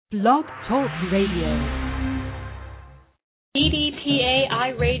Blog Talk Radio. BDPA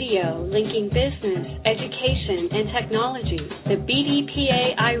iRadio, linking business, education, and technology. The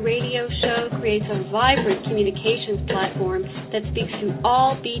BDPA iRadio show creates a vibrant communications platform that speaks to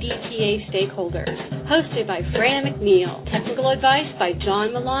all BDPA stakeholders. Hosted by Fran McNeil. Technical advice by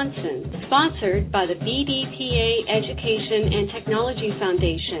John Melanson. Sponsored by the BDPA Education and Technology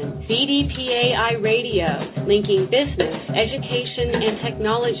Foundation. BDPA iRadio, linking business, education, and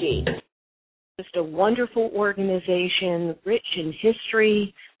technology. Just a wonderful organization, rich in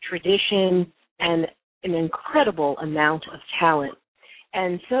history, tradition, and an incredible amount of talent.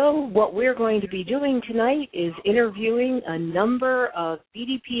 And so what we're going to be doing tonight is interviewing a number of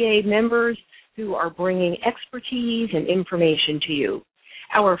BDPA members who are bringing expertise and information to you.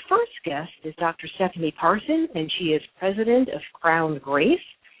 Our first guest is Dr. Stephanie Parson, and she is president of Crown Grace.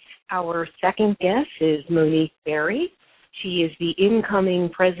 Our second guest is Monique Berry. She is the incoming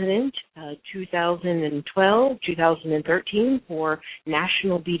president, 2012-2013 for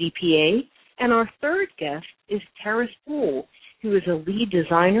National BDPA. And our third guest is Terrace Poole, who is a lead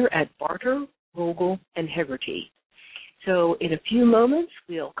designer at Barter, Vogel, and Hegarty. So in a few moments,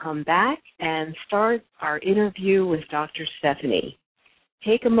 we'll come back and start our interview with Dr. Stephanie.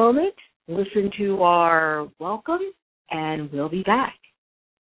 Take a moment, listen to our welcome, and we'll be back.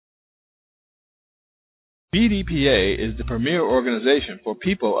 BDPA is the premier organization for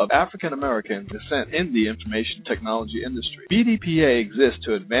people of African American descent in the information technology industry. BDPA exists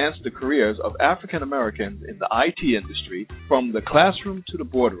to advance the careers of African Americans in the IT industry from the classroom to the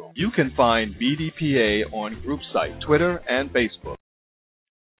boardroom. You can find BDPA on group site, Twitter, and Facebook.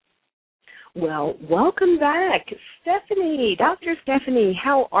 Well, welcome back, Stephanie. Dr. Stephanie,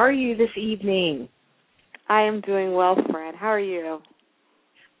 how are you this evening? I am doing well, Fred. How are you?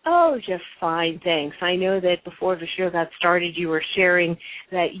 Oh, just fine, thanks. I know that before the show got started, you were sharing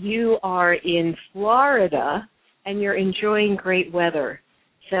that you are in Florida and you're enjoying great weather.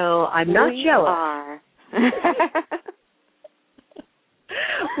 So I'm not jealous. Are.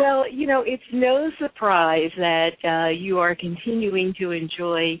 Well, you know, it's no surprise that you are continuing to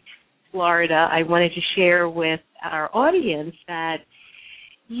enjoy Florida. I wanted to share with our audience that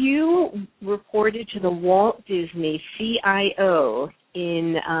you reported to the Walt Disney CIO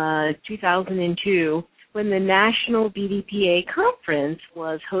in 2002 when the National BDPA Conference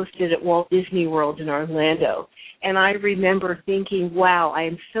was hosted at Walt Disney World in Orlando. And I remember thinking, wow, I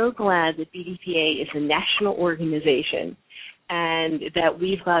am so glad that BDPA is a national organization and that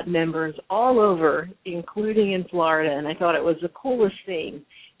we've got members all over, including in Florida. And I thought it was the coolest thing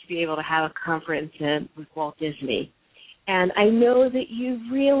to be able to have a conference with Walt Disney. And I know that you've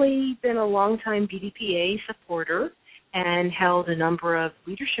really been a longtime BDPA supporter and held a number of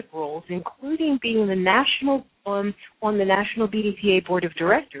leadership roles, including being the national on the National BDPA Board of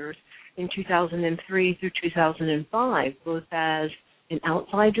Directors in 2003 through 2005, both as an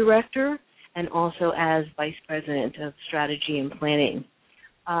outside director and also as vice president of strategy and planning.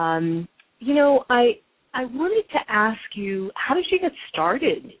 You know, I wanted to ask you, how did you get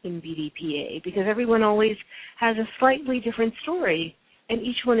started in BDPA? Because everyone always has a slightly different story, and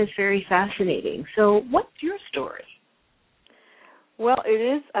each one is very fascinating. So what's your story? Well, it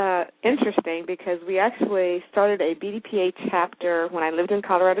is interesting because we actually started a BDPA chapter when I lived in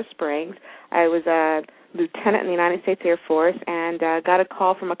Colorado Springs. I was a lieutenant in the United States Air Force and got a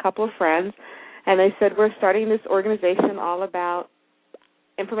call from a couple of friends, and they said, we're starting this organization all about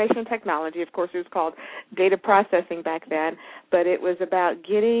information technology. Of course, it was called data processing back then, but it was about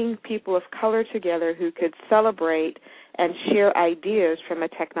getting people of color together who could celebrate and share ideas from a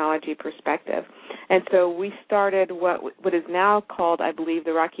technology perspective. And so we started what is now called, I believe,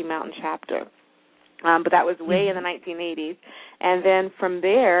 the Rocky Mountain chapter. But that was way in the 1980s. And then from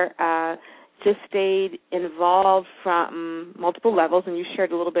there, just stayed involved from multiple levels, and you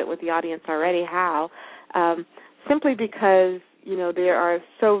shared a little bit with the audience already how, simply because, you know, there are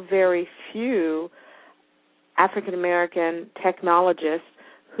so very few African-American technologists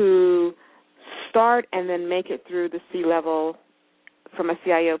who start and then make it through the C-level from a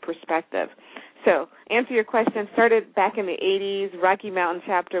CIO perspective. So, answer your question, started back in the 80s, Rocky Mountain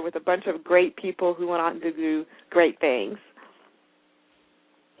chapter with a bunch of great people who went on to do great things.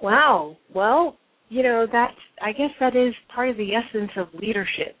 Wow. Well, you know, I guess that is part of the essence of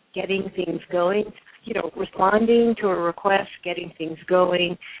leadership, getting things going, you know, responding to a request, getting things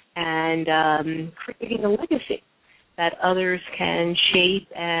going, and creating a legacy that others can shape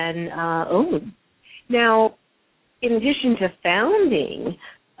and own. Now, in addition to founding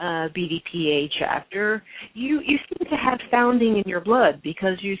BDPA chapter, you seem to have founding in your blood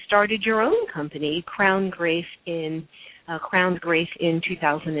because you started your own company, Crown Grace, in crowned grace in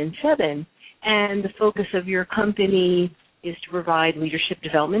 2007. And the focus of your company is to provide leadership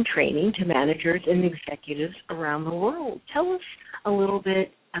development training to managers and executives around the world. Tell us a little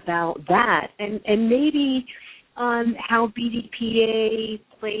bit about that, and maybe on how BDPA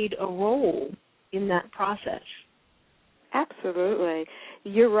played a role in that process. Absolutely.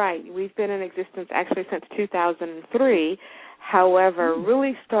 You're right. We've been in existence actually since 2003. However,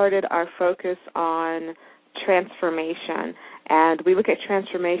 really started our focus on transformation. And we look at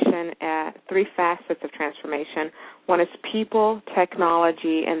transformation at three facets of transformation. One is people,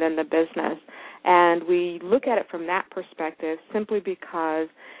 technology, and then the business. And we look at it from that perspective simply because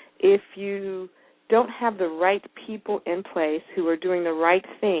if you don't have the right people in place who are doing the right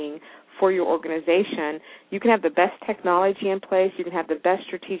thing for your organization, you can have the best technology in place, you can have the best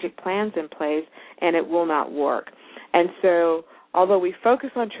strategic plans in place, and it will not work. And so although we focus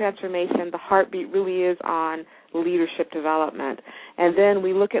on transformation, the heartbeat really is on leadership development. And then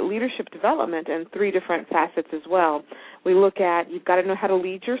we look at leadership development in three different facets as well. We look at you've got to know how to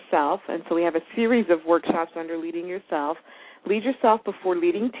lead yourself, and so we have a series of workshops under leading yourself. Lead yourself before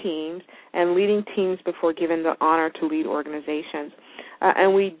leading teams, and leading teams before giving the honor to lead organizations.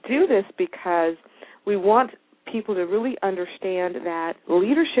 And we do this because we want people to really understand that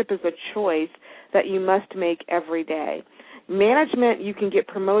leadership is a choice that you must make every day. Management, you can get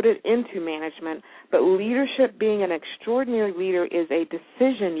promoted into management, but leadership, being an extraordinary leader, is a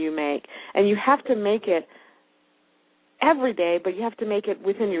decision you make, and you have to make it every day, but you have to make it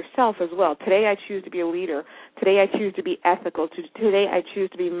within yourself as well. Today I choose to be a leader. Today I choose to be ethical. Today I choose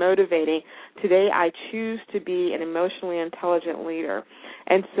to be motivating. Today I choose to be an emotionally intelligent leader.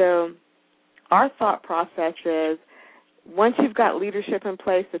 And so our thought process is once you've got leadership in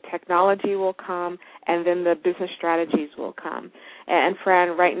place, the technology will come, and then the business strategies will come. And,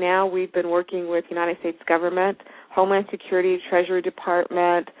 Fran, right now we've been working with United States government, Homeland Security, Treasury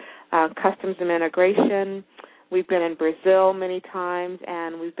Department, Customs and Immigration. We've been in Brazil many times,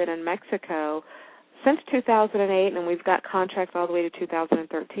 and we've been in Mexico since 2008, and we've got contracts all the way to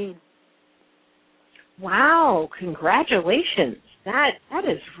 2013. Wow, congratulations. That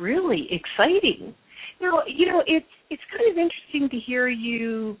is really exciting. Now, it's kind of interesting to hear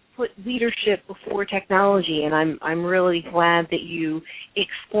you put leadership before technology, and I'm really glad that you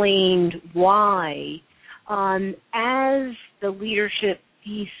explained why. As the leadership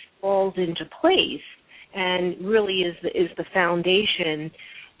piece falls into place and really is the foundation,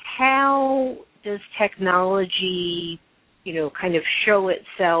 how does technology, kind of show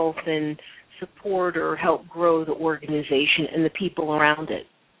itself and support or help grow the organization and the people around it?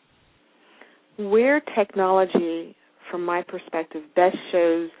 Where technology, from my perspective, best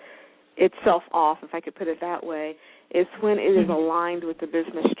shows itself off, if I could put it that way, is when it is aligned with the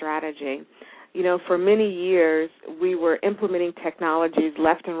business strategy. For many years, we were implementing technologies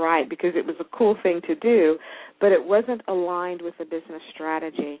left and right because it was a cool thing to do, but it wasn't aligned with the business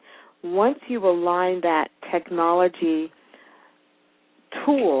strategy. Once you align that technology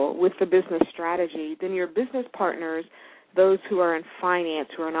tool with the business strategy, then your business partners, those who are in finance,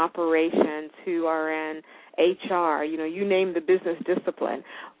 who are in operations, who are in HR, you name the business discipline.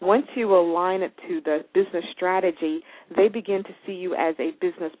 Once you align it to the business strategy, they begin to see you as a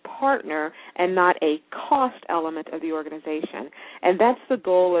business partner and not a cost element of the organization. And that's the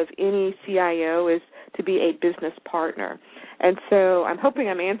goal of any CIO, is to be a business partner. And so I'm hoping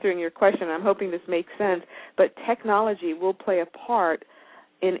I'm answering your question. I'm hoping this makes sense. But technology will play a part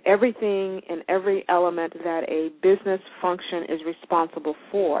in everything, in every element that a business function is responsible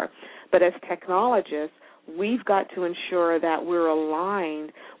for. But as technologists, we've got to ensure that we're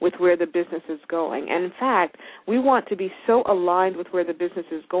aligned with where the business is going. And in fact, we want to be so aligned with where the business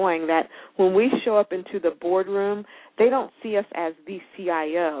is going that when we show up into the boardroom, they don't see us as the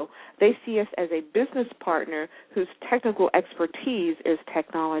CIO. They see us as a business partner whose technical expertise is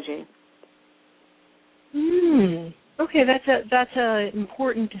technology. Okay, that's a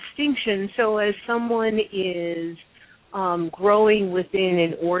important distinction. So as someone is growing within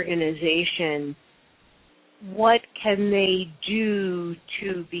an organization, what can they do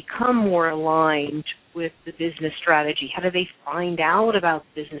to become more aligned with the business strategy? How do they find out about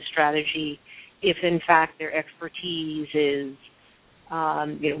the business strategy if, in fact, their expertise is,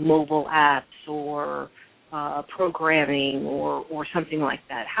 mobile apps or programming or something like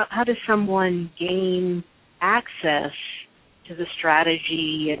that? How does someone gain access to the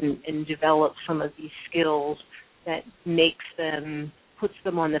strategy and develop some of these skills that puts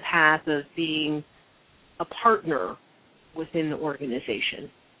them on the path of being a partner within the organization?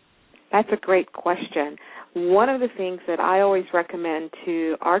 That's a great question. One of the things that I always recommend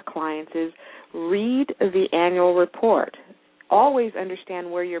to our clients is read the annual report. Always understand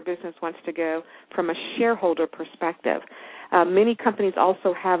where your business wants to go from a shareholder perspective. Many companies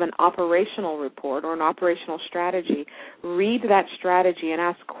also have an operational report or an operational strategy. Read that strategy and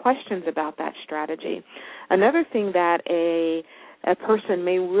ask questions about that strategy. Another thing that a person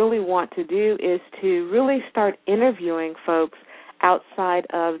may really want to do is to really start interviewing folks outside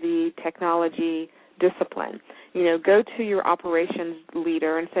of the technology discipline. Go to your operations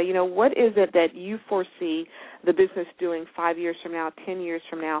leader and say, what is it that you foresee the business doing 5 years from now, 10 years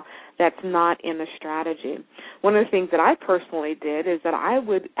from now, that's not in the strategy? One of the things that I personally did is that I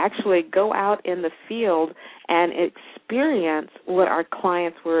would actually go out in the field and experience what our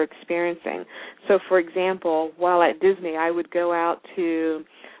clients were experiencing. So, for example, while at Disney, I would go out to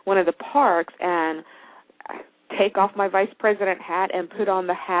one of the parks and take off my vice president hat and put on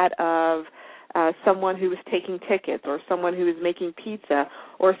the hat of someone who was taking tickets or someone who was making pizza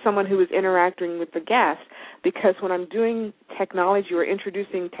or someone who was interacting with the guests, because when I'm doing technology or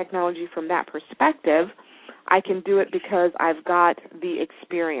introducing technology from that perspective, I can do it because I've got the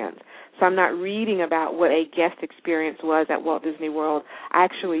experience. So I'm not reading about what a guest experience was at Walt Disney World. I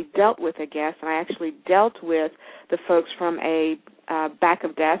actually dealt with a guest, and I actually dealt with the folks from a back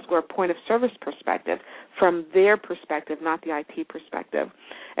of desk or a point of service perspective, from their perspective, not the IT perspective.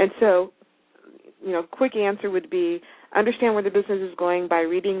 And so, quick answer would be understand where the business is going by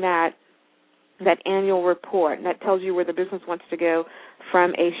reading that annual report, and that tells you where the business wants to go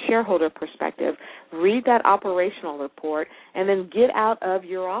from a shareholder perspective. Read that operational report, and then get out of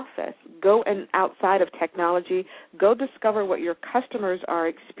your office. Go and outside of technology. Go discover what your customers are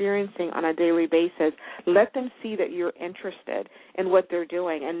experiencing on a daily basis. Let them see that you're interested in what they're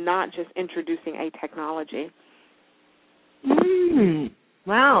doing and not just introducing a technology.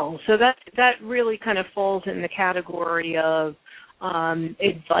 Wow. So that really kind of falls in the category of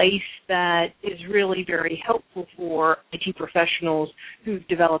advice that is really very helpful for IT professionals who've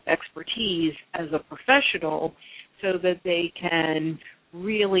developed expertise as a professional so that they can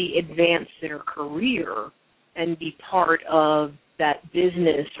really advance their career and be part of that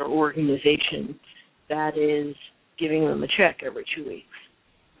business or organization that is giving them a check every 2 weeks.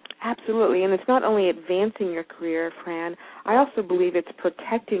 Absolutely, and it's not only advancing your career, Fran, I also believe it's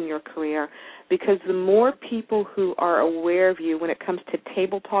protecting your career, because the more people who are aware of you when it comes to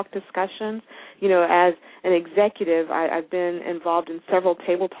table talk discussions, as an executive, I've been involved in several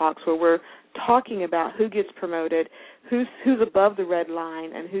table talks where we're talking about who gets promoted, who's above the red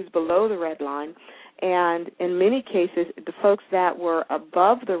line, and who's below the red line. And in many cases, the folks that were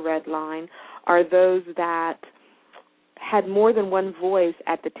above the red line are those that had more than one voice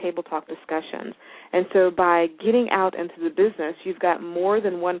at the table talk discussions. And so by getting out into the business, you've got more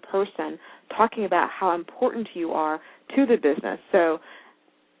than one person talking about how important you are to the business. So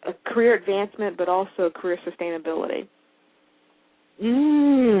a career advancement, but also career sustainability.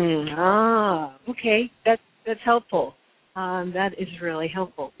 Okay. That's helpful. That is really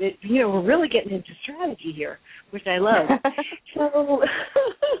helpful. We're really getting into strategy here, which I love.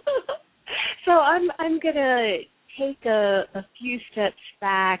 So I'm going to take a few steps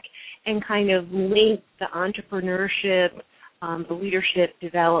back and kind of link the entrepreneurship, the leadership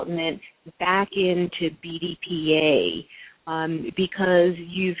development back into BDPA, because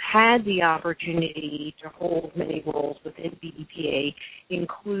you've had the opportunity to hold many roles within BDPA,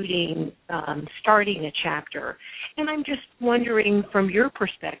 including starting a chapter. And I'm just wondering, from your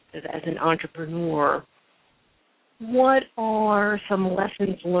perspective as an entrepreneur, what are some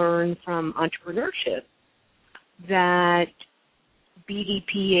lessons learned from entrepreneurship that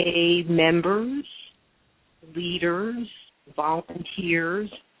BDPA members, leaders, volunteers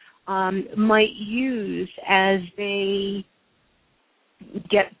might use as they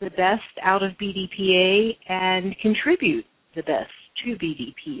get the best out of BDPA and contribute the best to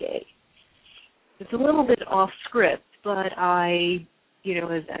BDPA? It's a little bit off script, but as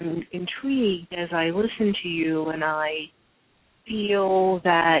I'm intrigued as I listen to you, and I feel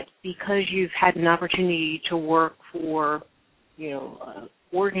that because you've had an opportunity to work for, an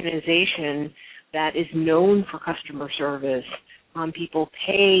organization that is known for customer service, people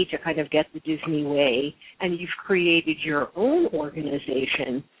pay to kind of get the Disney way, and you've created your own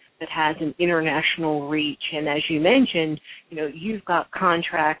organization that has an international reach, and as you mentioned, you've got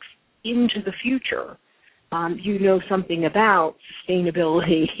contracts into the future. You know something about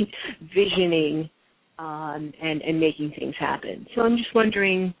sustainability, visioning, and making things happen. So I'm just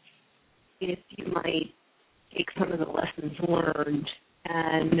wondering if you might take some of the lessons learned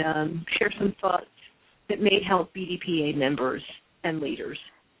and share some thoughts that may help BDPA members and leaders.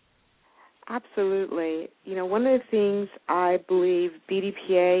 Absolutely. One of the things I believe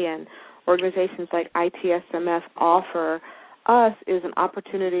BDPA and organizations like ITSMF offer us is an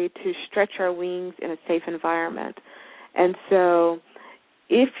opportunity to stretch our wings in a safe environment. And so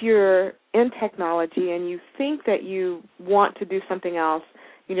if you're in technology and you think that you want to do something else,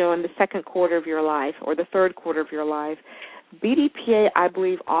 in the second quarter of your life or the third quarter of your life, BDPA, I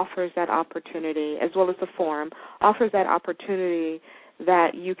believe, offers that opportunity, as well as the forum, offers that opportunity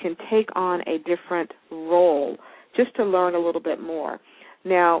that you can take on a different role just to learn a little bit more.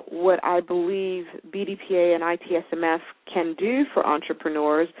 Now, what I believe BDPA and ITSMF can do for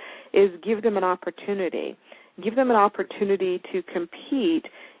entrepreneurs is give them an opportunity. Give them an opportunity to compete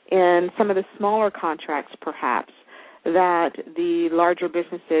in some of the smaller contracts, perhaps, that the larger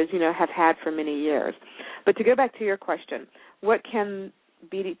businesses, have had for many years. But to go back to your question, what does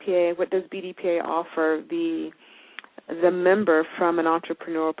BDPA offer the member from an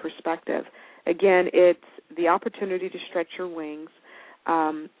entrepreneurial perspective? Again, it's the opportunity to stretch your wings.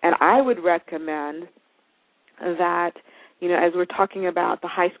 And I would recommend that, as we're talking about the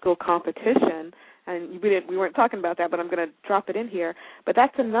high school competition, and we weren't talking about that, but I'm going to drop it in here, but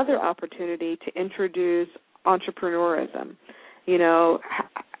that's another opportunity to introduce entrepreneurism.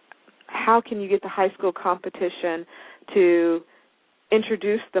 How can you get the high school competition to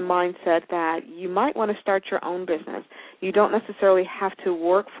introduce the mindset that you might want to start your own business? You don't necessarily have to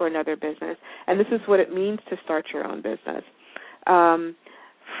work for another business, and this is what it means to start your own business.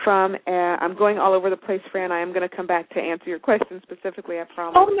 I'm going all over the place, Fran. I am going to come back to answer your question specifically, I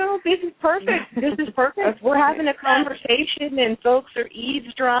promise. Oh, no, this is perfect. This is perfect. We're having a conversation, and folks are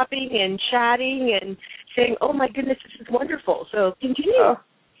eavesdropping and chatting and saying, oh, my goodness, this is wonderful. So continue. Oh,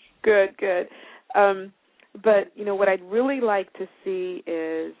 good. But, what I'd really like to see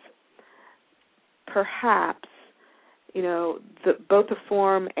is perhaps, both the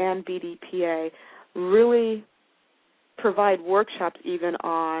Forum and BDPA really provide workshops even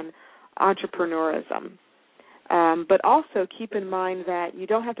on entrepreneurism. But also keep in mind that you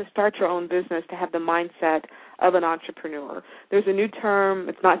don't have to start your own business to have the mindset of an entrepreneur. There's a new term,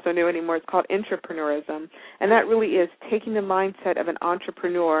 it's not so new anymore, it's called intrapreneurism, and that really is taking the mindset of an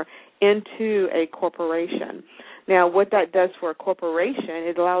entrepreneur into a corporation. Now, what that does for a corporation,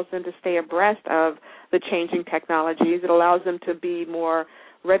 it allows them to stay abreast of the changing technologies. It allows them to be more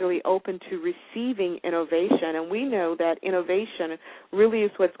readily open to receiving innovation, and we know that innovation really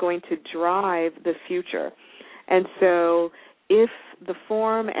is what's going to drive the future. And so if the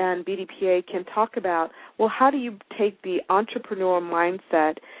Forum and BDPA can talk about, well, how do you take the entrepreneurial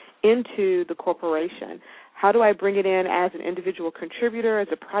mindset into the corporation? How do I bring it in as an individual contributor, as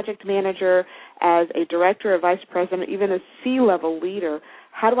a project manager, as a director, a vice president, even a C-level leader?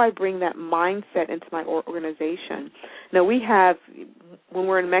 How do I bring that mindset into my organization? Now, when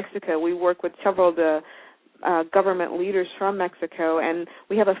we're in Mexico, we work with several of the government leaders from Mexico, and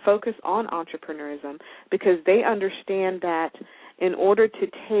we have a focus on entrepreneurism because they understand that in order to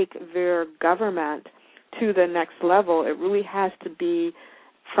take their government to the next level, it really has to be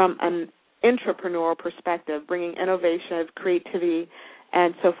from an entrepreneurial perspective, bringing innovation, creativity,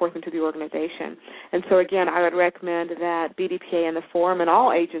 and so forth into the organization. And so, again, I would recommend that BDPA and the Forum and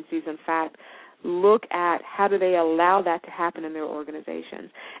all agencies, in fact, look at how do they allow that to happen in their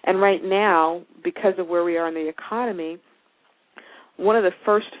organizations. And right now, because of where we are in the economy, one of the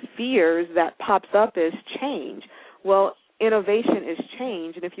first fears that pops up is change. Well, innovation is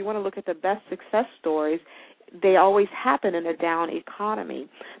change, and if you want to look at the best success stories, they always happen in a down economy.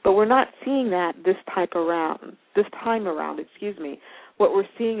 But we're not seeing that this time around. What we're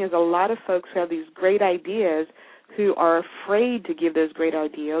seeing is a lot of folks who have these great ideas who are afraid to give those great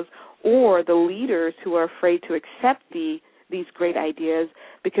ideas, or the leaders who are afraid to accept these great ideas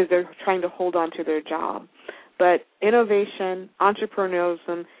because they're trying to hold on to their job. But innovation,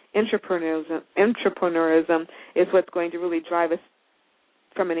 entrepreneurship, intrapreneurism is what's going to really drive us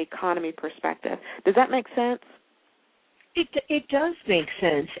from an economy perspective. Does that make sense? It does make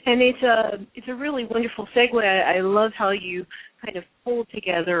sense, and it's a really wonderful segue. I love how you kind of pulled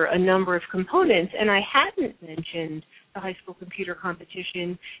together a number of components, and I hadn't mentioned the high school computer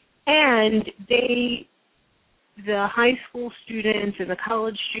competition, and the high school students and the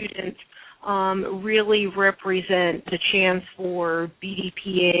college students really represent the chance for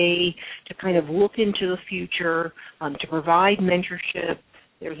BDPA to kind of look into the future, to provide mentorship.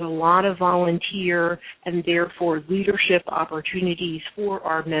 There's a lot of volunteer and therefore leadership opportunities for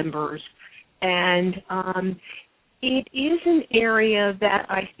our members. And it is an area that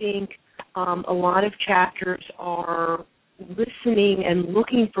I think a lot of chapters are listening and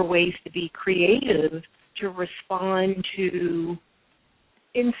looking for ways to be creative to respond to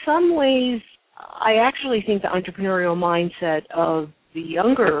in some ways, I actually think the entrepreneurial mindset of the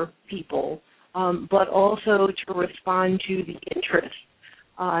younger people, but also to respond to the interest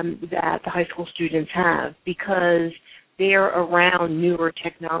that the high school students have, because they're around newer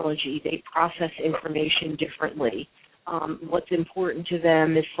technology. They process information differently. What's important to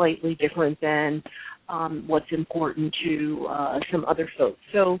them is slightly different than what's important to some other folks.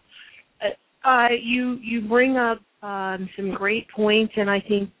 So you bring up some great points, and I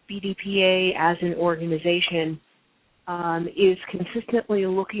think BDPA as an organization is consistently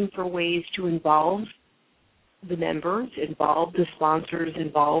looking for ways to involve the members, involve the sponsors,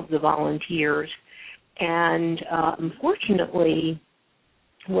 involve the volunteers. And unfortunately,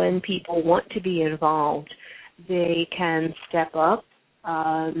 when people want to be involved, they can step up.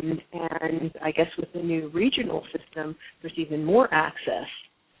 And I guess with the new regional system, there's even more access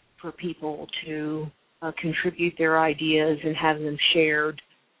for people to contribute their ideas and have them shared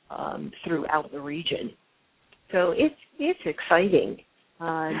throughout the region. So it's exciting.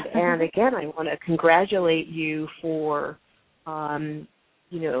 And again, I want to congratulate you for,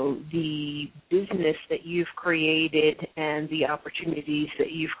 the business that you've created and the opportunities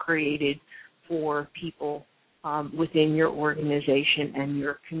that you've created for people within your organization and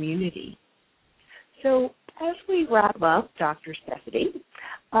your community. So as we wrap up, Dr. Stephanie,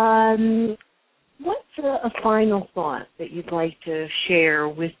 what's a final thought that you'd like to share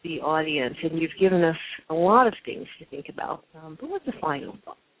with the audience? And you've given us a lot of things to think about, but what's a final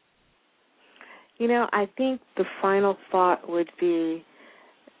thought? I think the final thought would be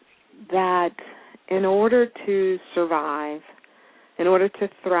that in order to survive, in order to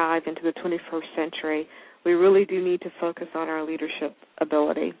thrive into the 21st century, we really do need to focus on our leadership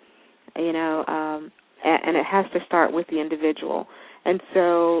ability, and it has to start with the individual. And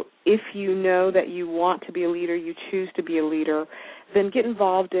so if you know that you want to be a leader, you choose to be a leader, then get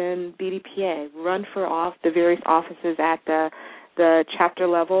involved in BDPA. Run for the various offices at the chapter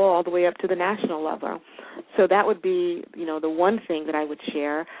level all the way up to the national level. So that would be, the one thing that I would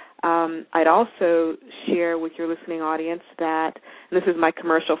share. I'd also share with your listening audience that, and this is my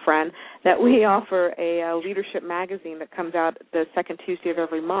commercial friend, that we offer a leadership magazine that comes out the second Tuesday of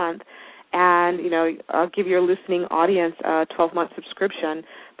every month. And, I'll give your listening audience a 12-month subscription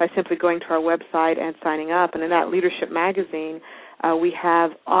by simply going to our website and signing up. And in that leadership magazine, we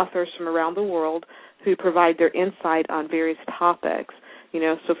have authors from around the world who provide their insight on various topics.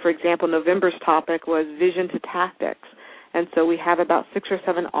 So, for example, November's topic was vision to tactics. And so we have about 6 or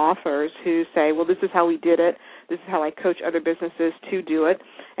 7 authors who say, well, this is how we did it. This is how I coach other businesses to do it.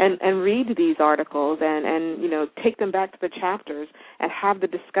 And read these articles and take them back to the chapters and have the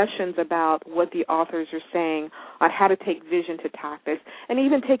discussions about what the authors are saying on how to take vision to tactics, and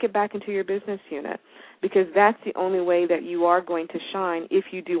even take it back into your business unit, because that's the only way that you are going to shine if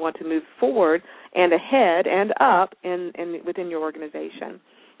you do want to move forward and ahead and up within your organization.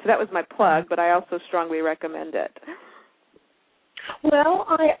 So that was my plug, but I also strongly recommend it. Well,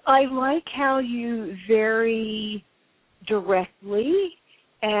 I like how you very directly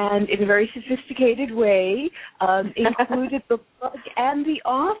and in a very sophisticated way included the plug and the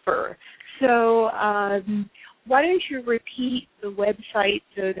offer. So why don't you repeat the website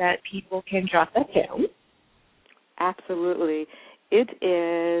so that people can jot that down? Absolutely. It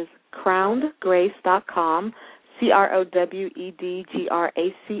is crownedgrace.com, CROWEDGRACE.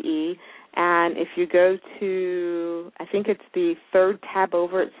 And if you go to, I think it's the third tab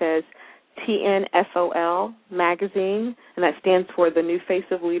over, it says TNFOL magazine, and that stands for the New Face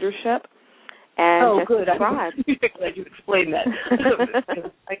of Leadership. And good. I'm glad you explained that.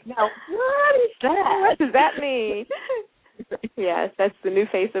 Like, now, what is that? What does that mean? Yes, that's the New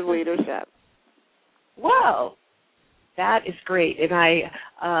Face of Leadership. Wow. That is great, and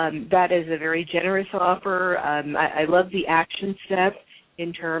that is a very generous offer. I love the action step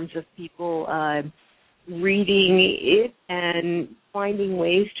in terms of people reading it and finding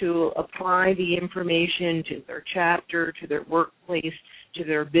ways to apply the information to their chapter, to their workplace, to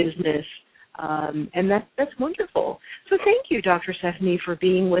their business, and that's wonderful. So thank you, Dr. Stephanie, for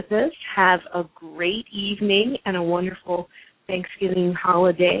being with us. Have a great evening and a wonderful Thanksgiving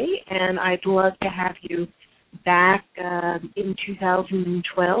holiday, and I'd love to have you back in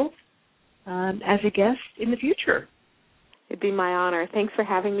 2012 as a guest in the future. It'd be my honor. Thanks for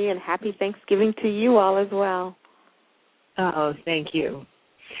having me, and happy Thanksgiving to you all as well. Oh, thank you.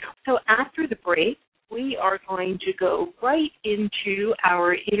 So after the break, we are going to go right into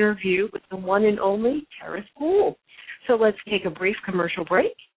our interview with the one and only Terrace Poole. So let's take a brief commercial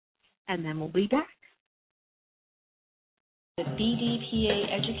break, and then we'll be back. The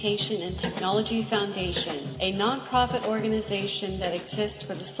BDPA Education and Technology Foundation, a nonprofit organization that exists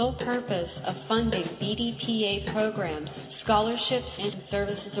for the sole purpose of funding BDPA programs, scholarships, and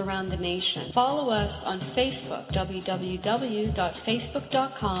services around the nation. Follow us on Facebook,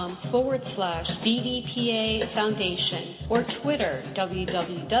 www.facebook.com/BDPA Foundation, or Twitter,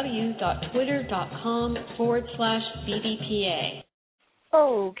 www.twitter.com/BDPA.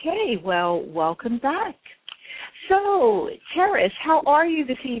 Okay, well, welcome back. So, Terrace, how are you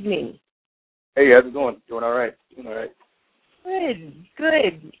this evening? Hey, how's it going? Doing all right.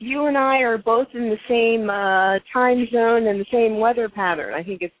 Good. You and I are both in the same time zone and the same weather pattern. I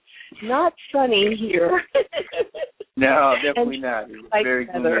think it's not sunny here. No, definitely not. It's very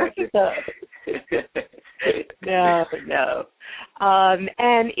gloomy. No.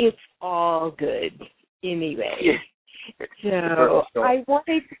 And it's all good anyway. So I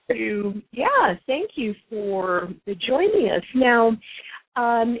wanted to, thank you for joining us. Now,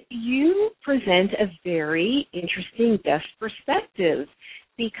 you present a very interesting guest perspective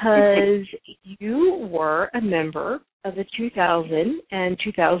because you were a member of the 2000 and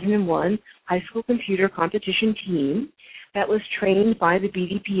 2001 high school computer competition team that was trained by the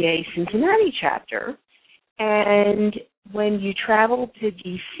BDPA Cincinnati chapter. And when you traveled to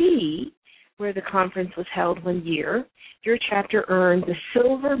D.C., where the conference was held one year, your chapter earned the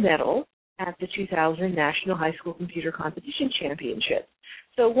silver medal at the 2000 National High School Computer Competition Championship.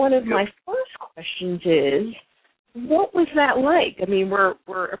 So one of my first questions is, what was that like? I mean, we're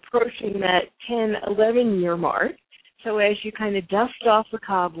approaching that 10, 11-year mark. So as you kind of dust off the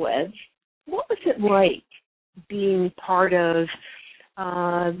cobwebs, what was it like being part of,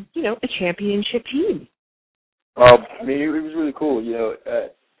 a championship team? I mean, it was really cool.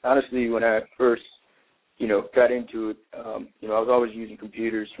 Honestly, when I first, got into it, I was always using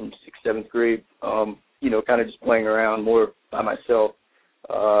computers from 6th, 7th grade, kind of just playing around more by myself.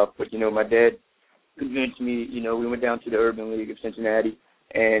 But, my dad convinced me, we went down to the Urban League of Cincinnati,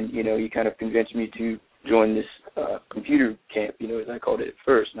 and, he kind of convinced me to join this computer camp, as I called it at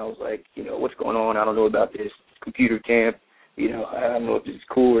first. And I was like, what's going on? I don't know about this computer camp. I don't know if this is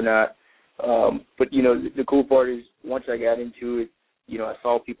cool or not. But, the cool part is once I got into it, I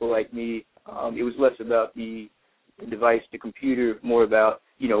saw people like me. It was less about the device, the computer, more about,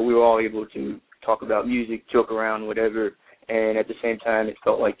 we were all able to talk about music, joke around, whatever. And at the same time, it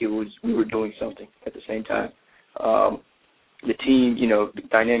felt like we were doing something at the same time. The team, the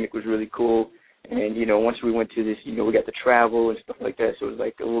dynamic was really cool. And, once we went to this, we got to travel and stuff like that. So it was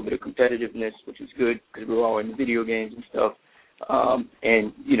like a little bit of competitiveness, which was good because we were all in the video games and stuff.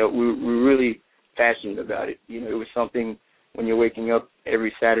 And, we were really passionate about it. It was something when you're waking up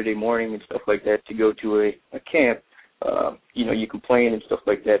every Saturday morning and stuff like that to go to a camp, you complain and stuff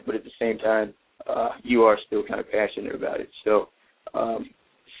like that, but at the same time, you are still kind of passionate about it. So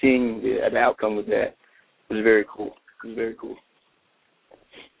seeing the outcome with that was very cool. It was very cool.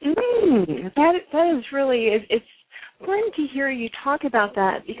 That is really, it's fun to hear you talk about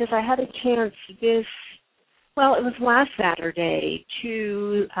that because I had a chance it was last Saturday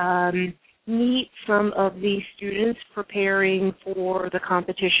to meet some of the students preparing for the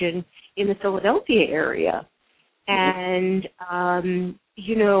competition in the Philadelphia area. And,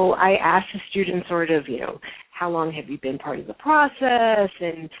 I asked the students sort of, how long have you been part of the process?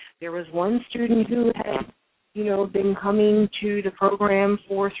 And there was one student who had, been coming to the program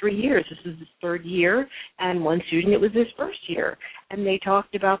for 3 years. This is his third year. And one student, it was his first year. And they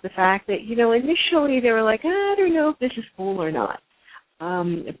talked about the fact that, initially they were like, I don't know if this is cool or not.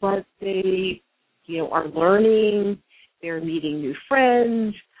 But they, are learning, they're meeting new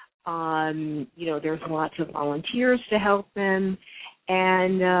friends, there's lots of volunteers to help them.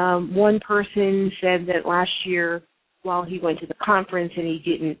 And one person said that last year, while he went to the conference and he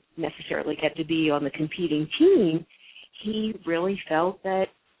didn't necessarily get to be on the competing team, he really felt that,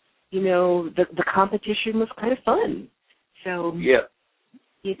 the competition was kind of fun. So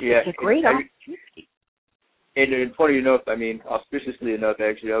it's a great opportunity. And funny enough, auspiciously enough,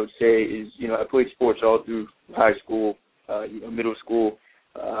 actually, I would say is, I played sports all through high school, middle school,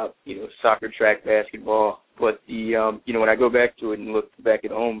 soccer, track, basketball. But when I go back to it and look back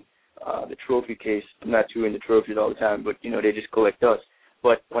at home, the trophy case, I'm not too into trophies all the time, but, they just collect dust.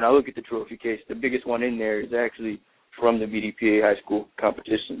 But when I look at the trophy case, the biggest one in there is actually from the BDPA high school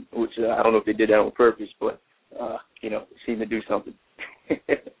competition, which I don't know if they did that on purpose, but, it seemed to do something.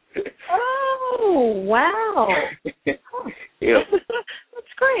 Oh, wow. Yeah.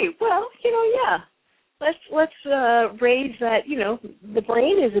 That's great. Well, Let's raise that, the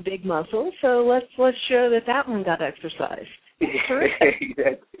brain is a big muscle, so let's show that one got exercised.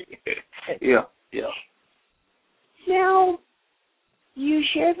 Exactly. Yeah. Now, you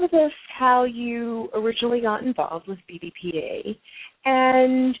shared with us how you originally got involved with BDPA,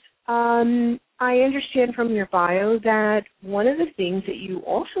 and I understand from your bio that one of the things that you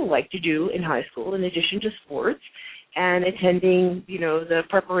also like to do in high school, in addition to sports and attending, the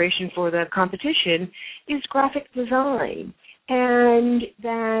preparation for the competition, is graphic design. And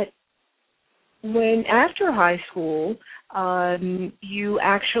that when after high school, you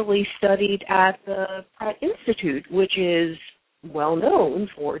actually studied at the Pratt Institute, which is well known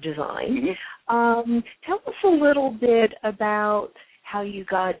for design. Mm-hmm. Tell us a little bit about how you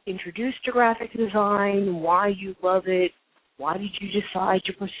got introduced to graphic design, why you love it, why did you decide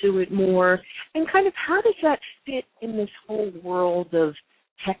to pursue it more, and kind of how does that fit in this whole world of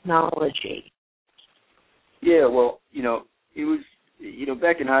technology? Yeah, well, it was,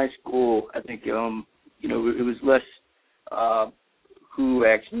 back in high school, I think, it was less who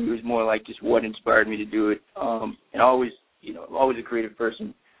actually, it was more like just what inspired me to do it. And always a creative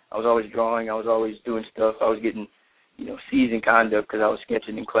person. I was always drawing. I was always doing stuff. I was getting, C's in conduct because I was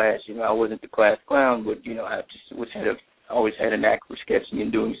sketching in class. I wasn't the class clown, but, I just always had a knack for sketching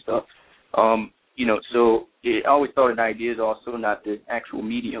and doing stuff. So I always thought an idea is also not the actual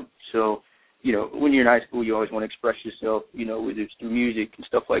medium. So, when you're in high school, you always want to express yourself, whether it's through music and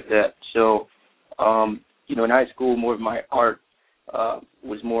stuff like that. So, in high school, more of my art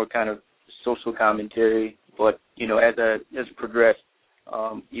was more kind of social commentary. But, as I progressed,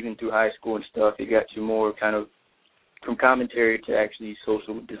 even through high school and stuff, it got to more kind of from commentary to actually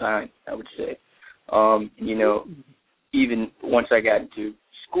social design, I would say. Even once I got into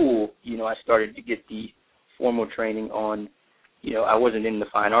school, I started to get the formal training on, I wasn't in the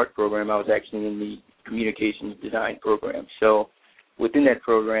fine art program. I was actually in the communications design program. So within that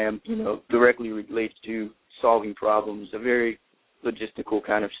program, directly relates to solving problems, a very logistical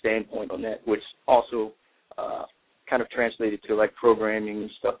kind of standpoint on that, which also kind of translated to like programming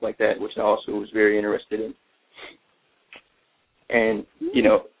and stuff like that, which I also was very interested in. And,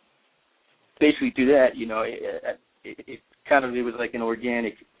 basically through that, it was like an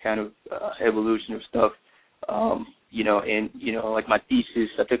organic kind of evolution of stuff, like my thesis,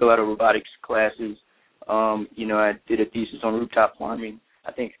 I took a lot of robotics classes, I did a thesis on rooftop farming.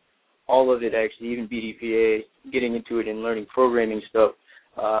 I think all of it actually, even BDPA, getting into it and learning programming stuff,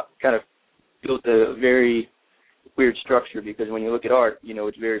 kind of built a very weird structure because when you look at art,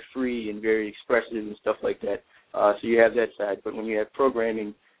 it's very free and very expressive and stuff like that. So you have that side. But when you have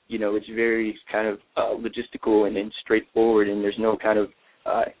programming, it's very kind of logistical and then straightforward, and there's no kind of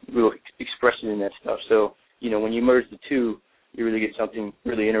real expression in that stuff. So, when you merge the two, you really get something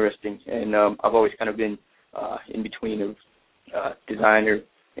really interesting. And I've always kind of been in between of designer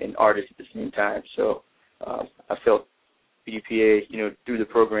and artist at the same time. So I felt BDPA, through the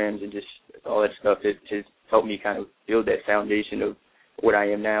programs and just all that stuff, it has helped me kind of build that foundation of what I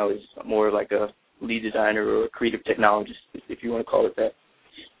am now, is more like a lead designer or a creative technologist, if you want to call it that.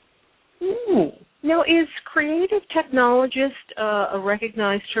 Now, is creative technologist a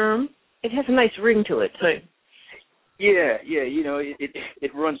recognized term? It has a nice ring to it, too. Yeah,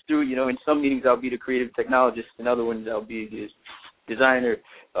 it runs through, in some meetings I'll be the creative technologist, in other ones I'll be the designer.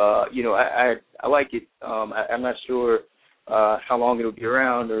 I like it. I'm not sure how long it'll be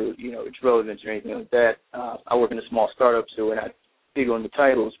around or, its relevance or anything like that. I work in a small startup, so we're not big on the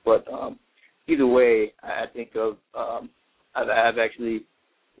titles, but either way, I think of, I've actually,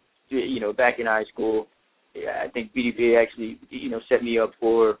 back in high school, I think BDPA actually, set me up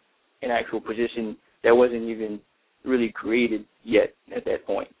for an actual position that wasn't even really created yet at that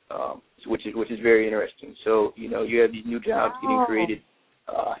point, which is very interesting. So, you have these new jobs getting created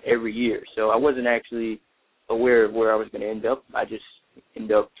every year. So I wasn't actually aware of where I was going to end up. I just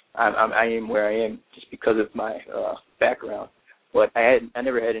I am where I am just because of my background. But I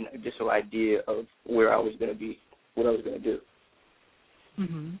never had an initial idea of where I was going to be, what I was going to do.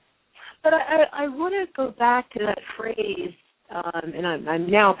 Mm-hmm. But I want to go back to that phrase, and I'm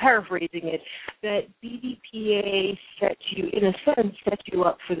now paraphrasing it, that BDPA in a sense, set you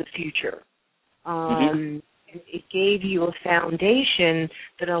up for the future. It gave you a foundation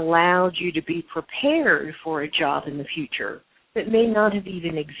that allowed you to be prepared for a job in the future that may not have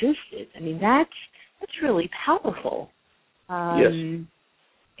even existed. I mean, that's really powerful. Yes.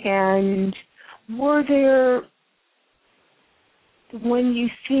 And were there, when you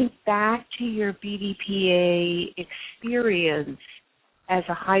think back to your BDPA experience as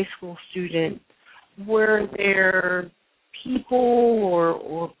a high school student, were there people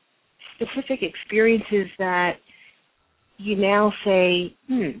or specific experiences that you now say,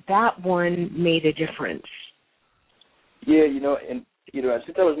 that one made a difference? Yeah,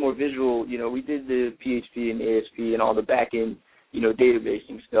 since I was more visual, we did the PHP and ASP and all the back-end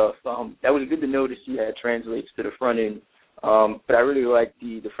databasing stuff. That was good to notice you had translates to the front end. But I really like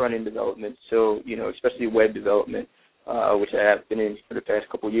the front end development. So, especially web development, which I have been in for the past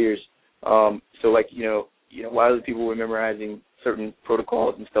couple of years. So like, while other people were memorizing certain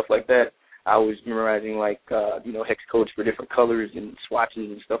protocols and stuff like that, I was memorizing like, hex codes for different colors and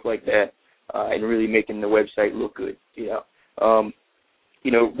swatches and stuff like that, and really making the website look good.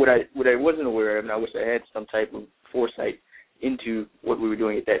 What I wasn't aware of, and I wish I had some type of foresight into what we were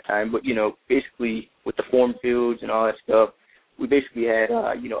doing at that time, but basically with the form fields and all that stuff, we basically had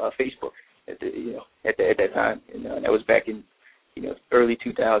a Facebook at that time, and that was back in early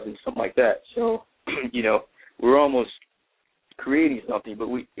 2000s, something like that. So we were almost creating something, but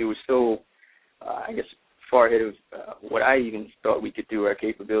it was so I guess far ahead of what I even thought we could do, our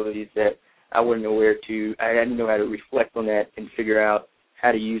capabilities, that I wouldn't know I didn't know how to reflect on that and figure out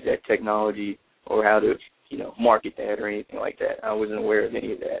how to use that technology or how to market that or anything like that. I wasn't aware of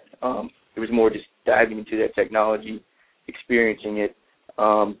any of that. It was more just diving into that technology, experiencing it,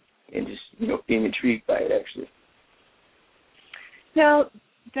 and just, being intrigued by it, actually. Now,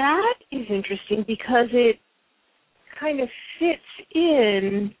 that is interesting because it kind of fits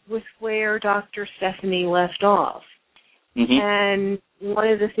in with where Dr. Stephanie left off. Mm-hmm. And one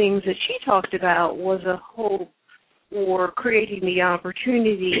of the things that she talked about was a hope for creating the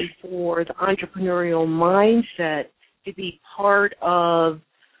opportunity for the entrepreneurial mindset to be part of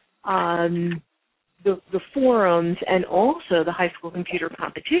the forums and also the high school computer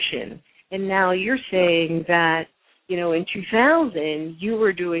competition. And now you're saying that, in 2000, you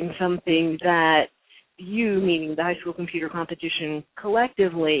were doing something that you, meaning the high school computer competition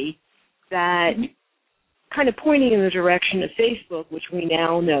collectively, that kind of pointing in the direction of Facebook, which we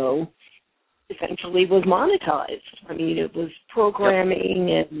now know essentially was monetized. I mean, it was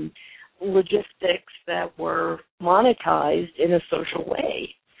programming and logistics that were monetized in a social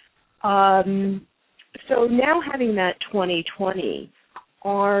way. So now having that 2020,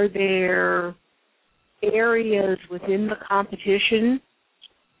 are there areas within the competition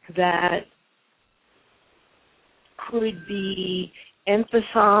that could be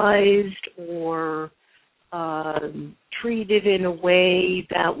emphasized or treated in a way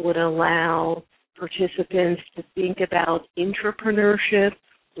that would allow participants to think about intrapreneurship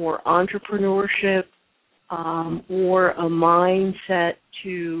or entrepreneurship, or a mindset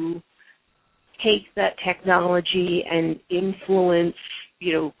to take that technology and influence,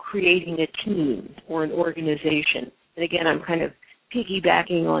 creating a team or an organization? And again, I'm kind of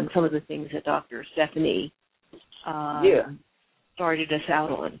piggybacking on some of the things that Dr. Stephanie started us out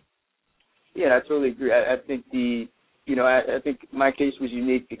on. Yeah, I totally agree. I think I think my case was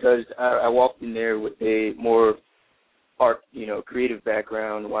unique because I walked in there with a more art, creative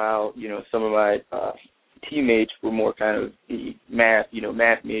background, while some of my teammates were more kind of the math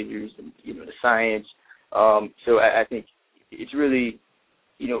majors and the science. So I think it's really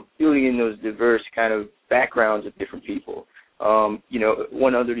building in those diverse kind of backgrounds of different people.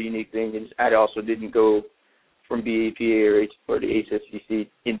 One other unique thing is I also didn't go from BDPA or the HSCC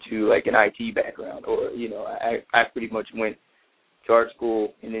into like an IT background, or I pretty much went to art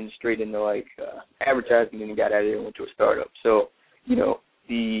school and then straight into like advertising, and then got out of there and went to a startup. So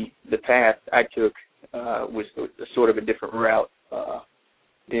the path I took was a sort of a different route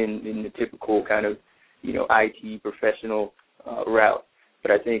than the typical kind of IT professional route.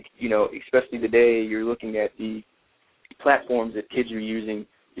 But I think especially today, you're looking at the platforms that kids are using.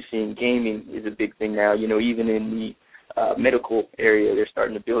 You're seeing gaming is a big thing now. Even in the medical area, they're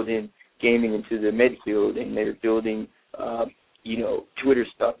starting to build in gaming into the med field, and they're building, Twitter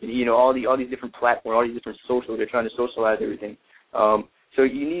stuff, and all these different platforms, all these different social. They're trying to socialize everything. So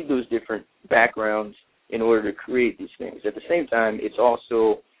you need those different backgrounds in order to create these things. At the same time, it's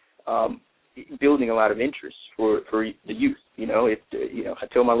also building a lot of interest for the youth. I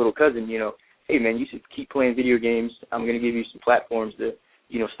tell my little cousin, hey man, you should keep playing video games. I'm going to give you some platforms to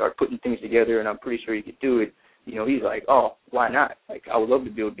start putting things together, and I'm pretty sure you could do it. He's like, oh, why not? Like, I would love to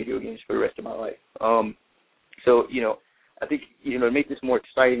build video games for the rest of my life. So, I think, to make this more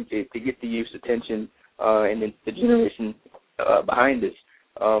exciting, to get the youth's attention and the generation behind this,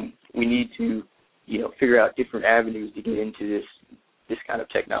 we need to, figure out different avenues to get into this kind of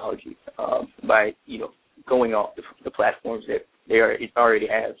technology by, going off the platforms that they already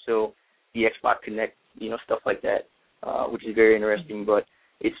have. So the Xbox Connect, stuff like that, which is very interesting, but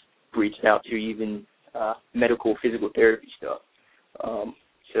it's reached out to even medical physical therapy stuff.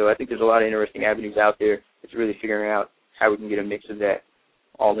 So I think there's a lot of interesting avenues out there. It's really figuring out how we can get a mix of that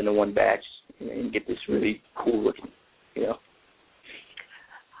all into one batch and get this really cool looking,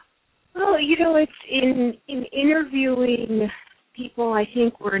 Well, it's in interviewing people, I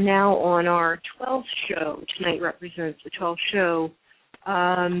think we're now on our 12th show. Tonight represents the 12th show.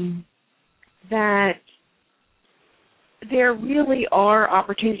 That there really are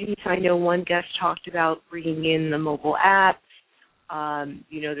opportunities. I know one guest talked about bringing in the mobile apps.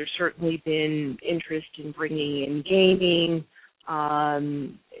 There's certainly been interest in bringing in gaming,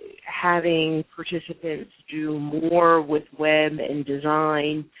 having participants do more with web and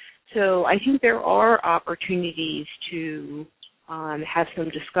design. So I think there are opportunities to have some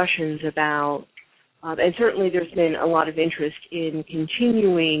discussions about, and certainly there's been a lot of interest in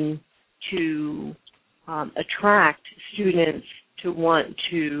continuing to attract students to want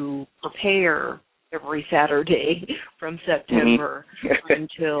to prepare every Saturday from September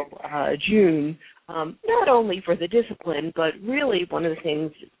until June, not only for the discipline, but really one of the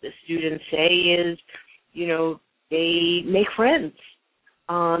things the students say is, they make friends.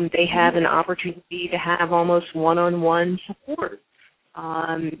 They have an opportunity to have almost one-on-one support.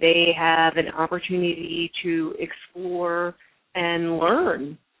 They have an opportunity to explore and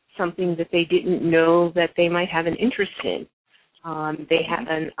learn something that they didn't know that they might have an interest in. They have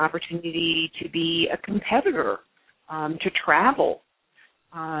an opportunity to be a competitor, to travel,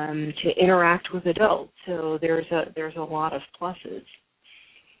 to interact with adults. So there's a lot of pluses.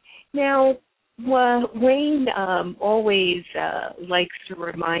 Now, Wayne always likes to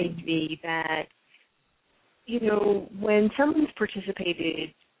remind me that, when someone's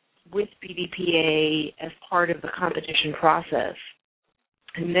participated with BDPA as part of the competition process,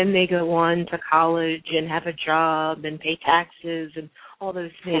 and then they go on to college and have a job and pay taxes and all those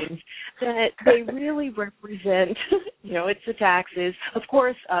things, that they really represent, it's the taxes. Of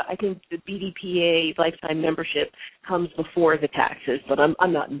course, I think the BDPA lifetime membership comes before the taxes, but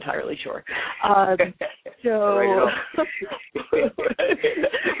I'm not entirely sure. Right,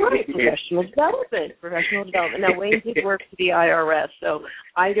 professional development. Now, Wayne did work for the IRS, so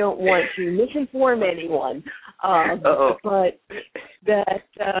I don't want to misinform anyone, but that,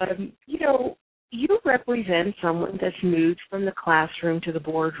 you represent someone that's moved from the classroom to the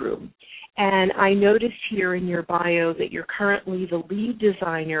boardroom. And I noticed here in your bio that you're currently the lead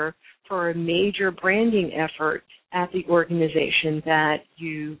designer for a major branding effort at the organization that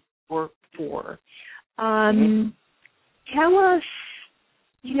you work for. Tell us,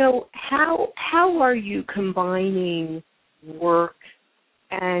 how are you combining work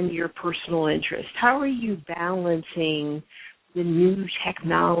and your personal interest? How are you balancing the new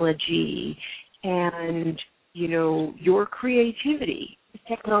technology and, your creativity? Is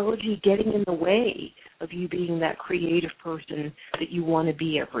technology getting in the way of you being that creative person that you want to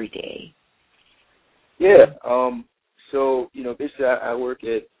be every day? Yeah. Basically I work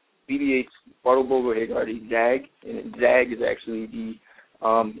at BB8's Bartle Bogle Hagarty, ZAG, and ZAG is actually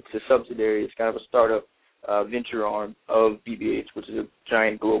it's a subsidiary. It's kind of a startup venture arm of BB8, which is a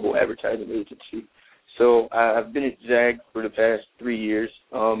giant global advertising agency. So I've been at ZAG for the past 3 years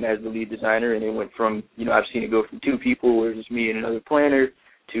as the lead designer, and it went from, I've seen it go from 2 people, where it was me and another planner,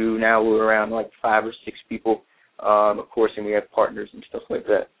 to now we're around like 5 or 6 people, of course, and we have partners and stuff like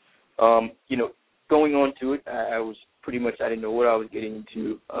that. Going on to it, I was pretty much, I didn't know what I was getting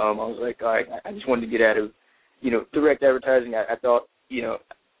into. I was like, all right, I just wanted to get out of, direct advertising. I thought,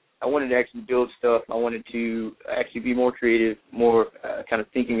 I wanted to actually build stuff. I wanted to actually be more creative, more kind of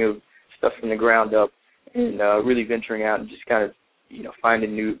thinking of stuff from the ground up, and really venturing out and just kind of,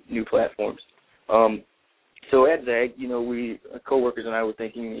 finding new platforms. So at ZAG, we coworkers and I were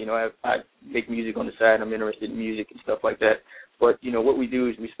thinking, I make music on the side. I'm interested in music and stuff like that. But what we do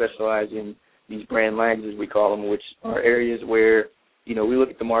is we specialize in these brand lags, as we call them, which are areas where we look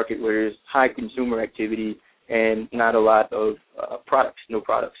at the market where there's high consumer activity and not a lot of no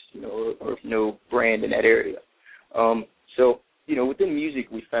products, or no brand in that area. Within music,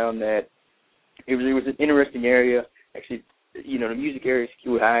 we found that it was an interesting area. Actually, the music area is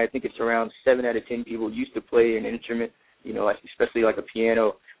quite high. I think it's around 7 out of 10 people used to play an instrument, especially like a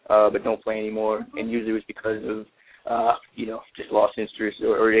piano, but don't play anymore. And usually it was because of, just lost interest,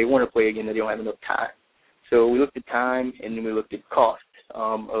 or they want to play again, they don't have enough time. So we looked at time, and then we looked at cost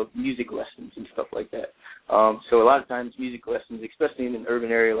of music lessons and stuff like that. So a lot of times music lessons, especially in an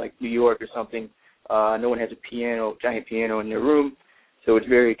urban area like New York or something, no one has a giant piano in their room, so it's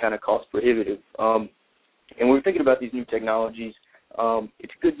very kind of cost prohibitive. And we're thinking about these new technologies.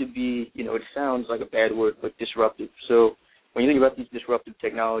 It's good to be, it sounds like a bad word, but disruptive. So when you think about these disruptive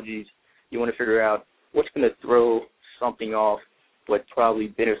technologies, you want to figure out what's going to throw something off but probably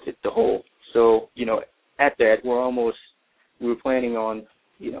benefit the whole. So, at that, we were planning on,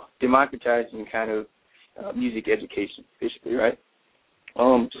 democratizing kind of music education, basically, right?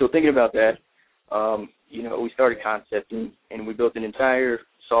 So thinking about that, we started concepting, and we built an entire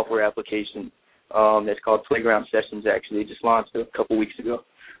software application that's called Playground Sessions. Actually, it just launched a couple weeks ago.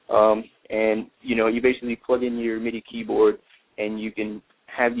 And you basically plug in your MIDI keyboard, and you can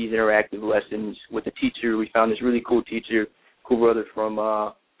have these interactive lessons with a teacher. We found this really cool teacher, cool brother from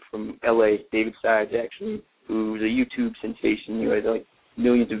LA, David Sides, actually, who's a YouTube sensation. He has like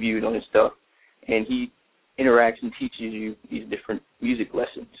millions of views on his stuff, and he interacts and teaches you these different music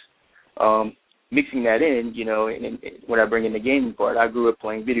lessons. Mixing that in, and when I bring in the gaming part, I grew up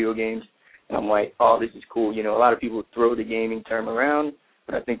playing video games, and I'm like, oh, this is cool. A lot of people throw the gaming term around,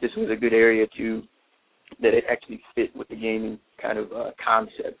 but I think this was a good area that it actually fit with the gaming kind of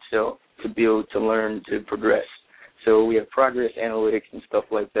concept. So to build, to learn, to progress. So we have progress analytics and stuff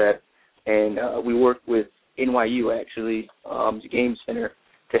like that, and we work with NYU, actually, the Game Center,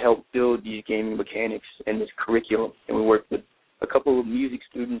 to help build these gaming mechanics and this curriculum. And we work with a couple of music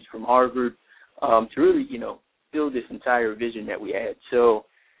students from Harvard to really, build this entire vision that we had. So,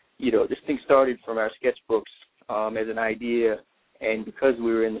 this thing started from our sketchbooks as an idea, and because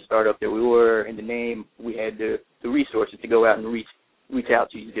we were in the startup that we were, in the name, we had the resources to go out and reach out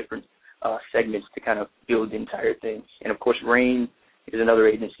to these different segments to kind of build the entire thing. And, of course, RAIN is another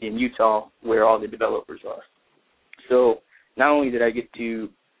agency in Utah where all the developers are. So not only did I get to,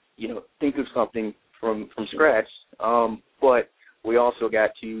 think of something from scratch, but we also got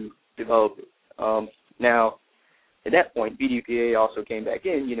to develop it. Now, at that point, BDPA also came back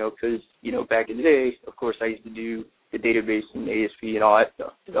in, because, back in the day, of course, I used to do the database and ASP and all that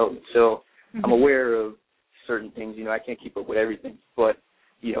stuff, development. So I'm aware of certain things. I can't keep up with everything. But,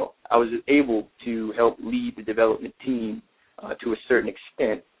 I was able to help lead the development team to a certain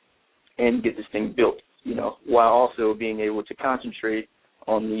extent and get this thing built, while also being able to concentrate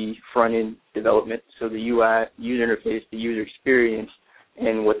on the front-end development, so the UI, user interface, the user experience,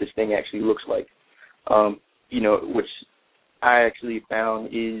 and what this thing actually looks like, which I actually found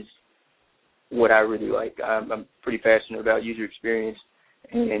is what I really like. I'm pretty passionate about user experience,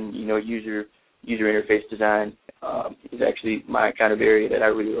 and user interface design is actually my kind of area that I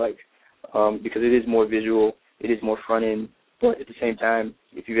really like, because it is more visual, it is more front end, but at the same time,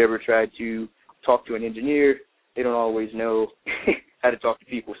 if you've ever tried to talk to an engineer, they don't always know how to talk to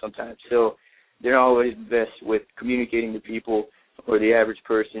people sometimes. So they're not always the best with communicating to people or the average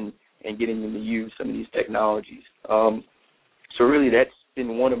person and getting them to use some of these technologies. So really that's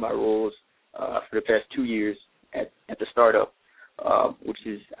been one of my roles for the past 2 years at the startup, which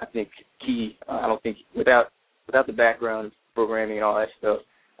is, I think, key. I don't think without the background of programming and all that stuff,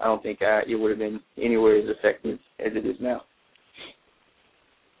 I don't think it would have been anywhere as effective as it is now.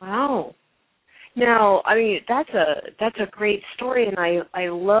 Wow. Now, I mean, that's a great story, and I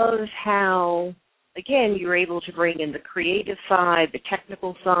love how, again, you're able to bring in the creative side, the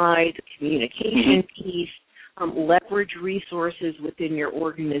technical side, the communication piece, leverage resources within your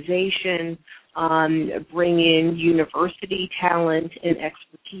organization, bring in university talent and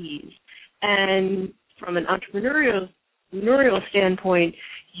expertise. And from an entrepreneurial standpoint,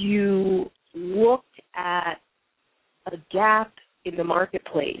 you looked at a gap in the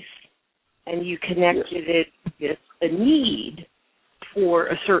marketplace and you connected it with a need for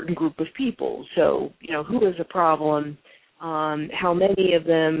a certain group of people. So, who is a problem? How many of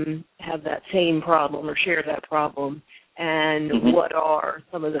them have that same problem or share that problem? And what are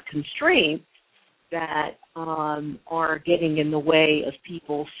some of the constraints that are getting in the way of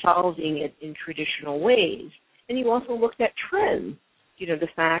people solving it in traditional ways? And you also looked at trends, the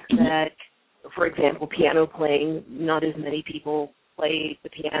fact that, for example, piano playing, not as many people play the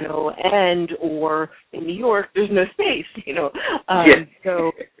piano, and or in New York, there's no space,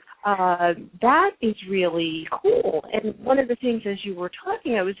 So that is really cool. And one of the things, as you were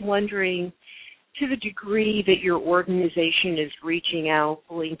talking, I was wondering, to the degree that your organization is reaching out,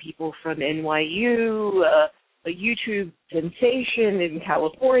 pulling people from NYU, a YouTube sensation in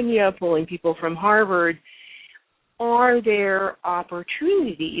California, pulling people from Harvard, are there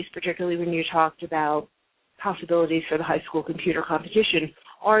opportunities, particularly when you talked about possibilities for the high school computer competition,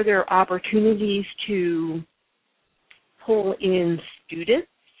 are there opportunities to pull in students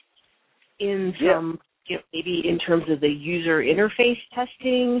in some, maybe in terms of the user interface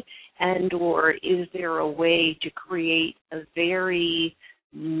testing, and or is there a way to create a very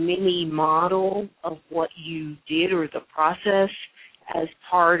mini model of what you did or the process as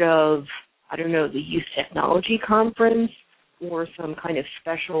part of, I don't know, the Youth Technology Conference or some kind of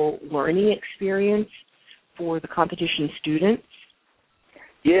special learning experience for the competition students?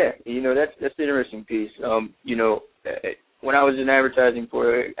 Yeah, that's the interesting piece. When I was in advertising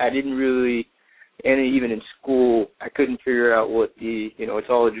for it, I didn't really, and even in school, I couldn't figure out what the, it's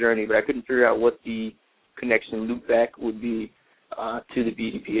all a journey, but I couldn't figure out what the connection loop back would be to the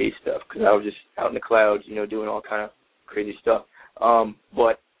BDPA stuff, because I was just out in the clouds, doing all kind of crazy stuff.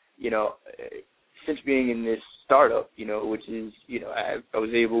 But, since being in this startup, which is, I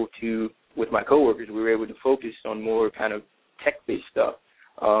was able to, with my coworkers, we were able to focus on more kind of tech-based stuff.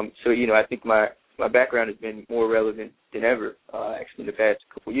 So, I think my background has been more relevant than ever, actually, in the past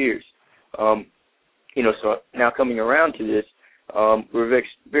couple of years. So now coming around to this, we're a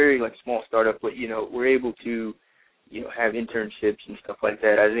very small startup, but, we're able to, have internships and stuff like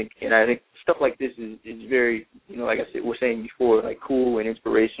that. I think stuff like this is very, like I said, we're saying before, cool and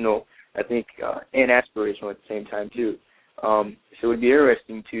inspirational, I think, and aspirational at the same time too. So it'd be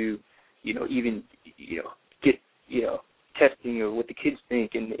interesting to, even, get, testing of what the kids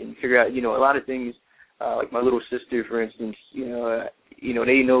think and figure out, a lot of things, like my little sister, for instance, they know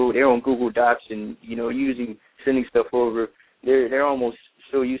they're on Google Docs and, sending stuff over. They're almost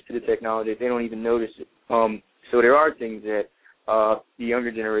so used to the technology that they don't even notice it. So there are things that the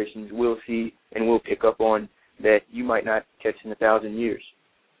younger generations will see and will pick up on that you might not catch in 1,000 years.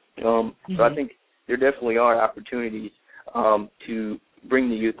 So I think there definitely are opportunities to bring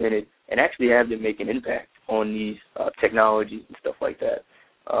the youth in it and actually have them make an impact on these technologies and stuff like that.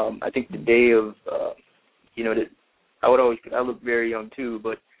 I think the day of, I look very young too,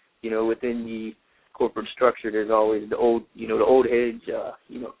 but, within the corporate structure, there's always the old heads,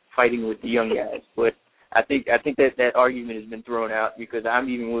 fighting with the young guys. But I think that argument has been thrown out, because I'm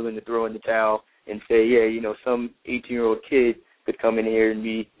even willing to throw in the towel and say, some 18-year-old kid could come in here and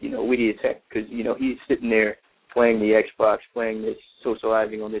be, witty tech, because, he's sitting there playing the Xbox, playing this,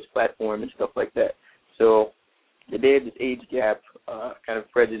 socializing on this platform and stuff like that. So the day of this age gap kind of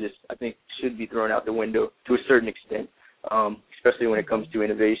prejudice, I think, should be thrown out the window to a certain extent, especially when it comes to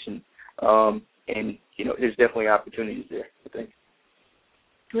innovation. And, there's definitely opportunities there, I think.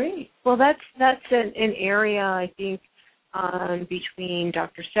 Great. Well, that's an area, I think, between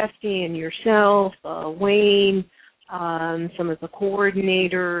Dr. Sefti and yourself, Wayne, some of the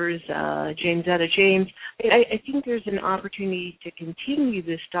coordinators, James. I think there's an opportunity to continue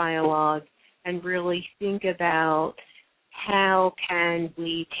this dialogue and really think about how can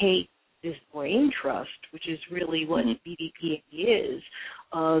we take this brain trust, which is really what BDPA is,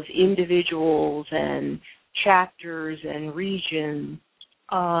 of individuals and chapters and regions,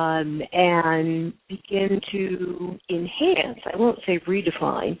 and begin to enhance, I won't say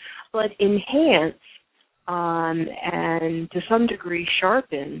redefine, but enhance and to some degree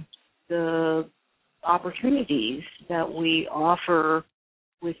sharpen the opportunities that we offer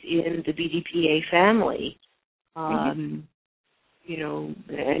within the BDPA family, and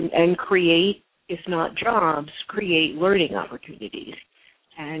create, if not jobs, create learning opportunities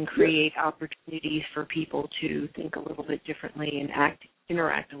and create opportunities for people to think a little bit differently and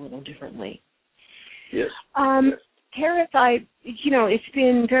interact a little differently. Yes. Terrence, it's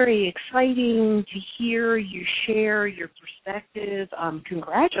been very exciting to hear you share your perspective.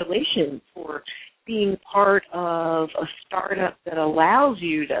 Congratulations for being part of a startup that allows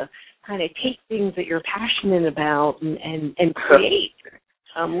you to kind of take things that you're passionate about and create,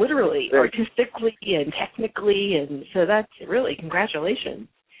 literally, artistically and technically, and so that's really congratulations.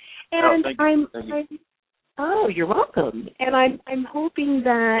 And thank you. Oh, you're welcome. And I'm hoping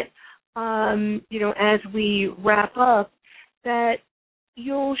that as we wrap up, that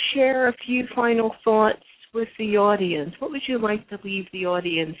you'll share a few final thoughts with the audience. What would you like to leave the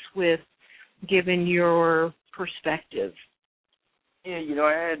audience with, given your perspective? Yeah,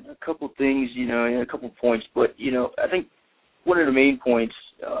 I had a couple things, a couple points, but, I think one of the main points,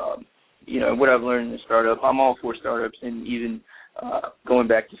 what I've learned in the startup, I'm all for startups, and even going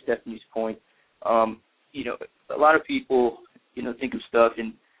back to Stephanie's point, a lot of people, think of stuff,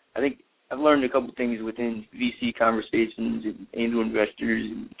 and I think I've learned a couple things within VC conversations and angel investors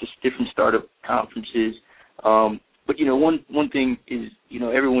and just different startup conferences. But, one thing is,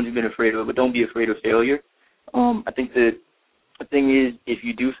 everyone's been afraid of it, but don't be afraid of failure. I think the thing is, if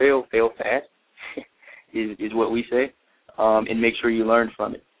you do fail fast, is what we say, and make sure you learn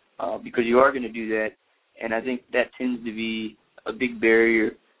from it, because you are going to do that, and I think that tends to be a big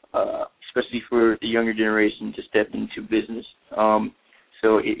barrier, especially for the younger generation to step into business.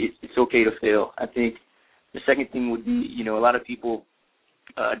 So it's okay to fail. I think the second thing would be, a lot of people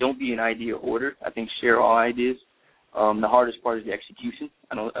don't be an idea hoarder. I think share all ideas. The hardest part is the execution.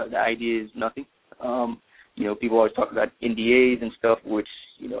 I know the idea is nothing. People always talk about NDAs and stuff, which,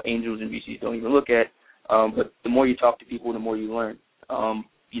 angels and VCs don't even look at. But the more you talk to people, the more you learn.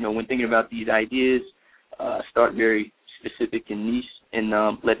 When thinking about these ideas, start very specific and niche and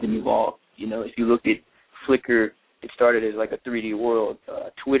let them evolve. If you look at Flickr, it started as like a 3D world.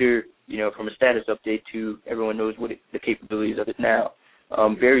 Twitter, from a status update to everyone knows what the capabilities of it now.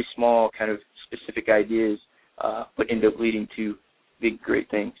 Very small kind of specific ideas, but end up leading to big, great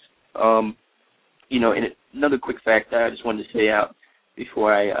things. And another quick fact that I just wanted to say out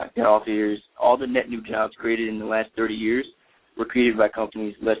before I get off here is all the net new jobs created in the last 30 years were created by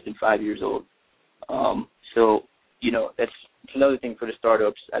companies less than 5 years old. So, that's another thing for the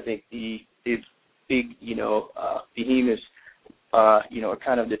startups. I think the big, behemoths,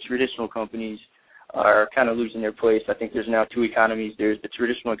 kind of the traditional companies are kind of losing their place. I think there's now two economies. There's the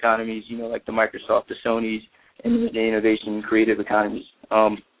traditional economies, like the Microsoft, the Sonys, and the innovation and creative economies.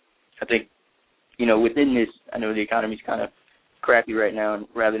 I think, within this, I know the economy's kind of crappy right now, and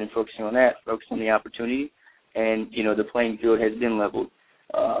rather than focusing on that, focus on the opportunity. And, the playing field has been leveled.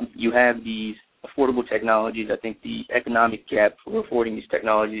 You have these affordable technologies. I think the economic gap for affording these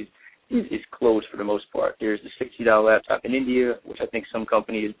technologies is closed for the most part. There's the $60 laptop in India, which I think some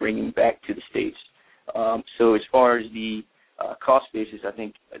company is bringing back to the States. So as far as the cost basis, I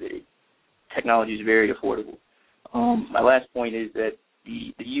think the technology is very affordable. My last point is that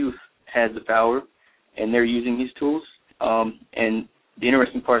the youth has the power, and they're using these tools. And the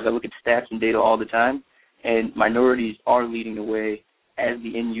interesting part is I look at stats and data all the time, and minorities are leading the way as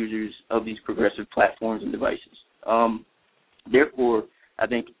the end users of these progressive platforms and devices. Therefore, I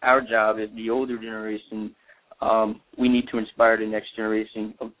think our job as the older generation, we need to inspire the next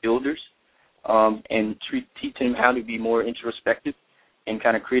generation of builders and teach them how to be more introspective and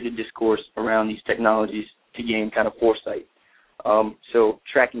kind of create a discourse around these technologies to gain kind of foresight. So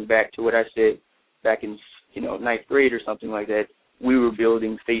tracking back to what I said back in ninth grade or something like that, we were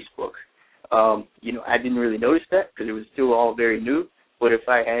building Facebook. I didn't really notice that because it was still all very new. But if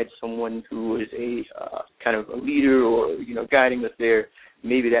I had someone who was a kind of a leader or, guiding us there,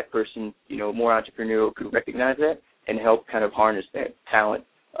 maybe that person, more entrepreneurial could recognize that and help kind of harness that talent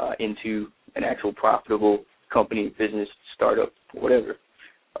into an actual profitable company, business, startup, whatever.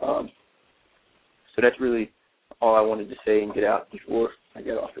 So that's really all I wanted to say and get out before I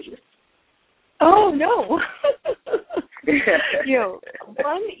get off of here. Oh, no.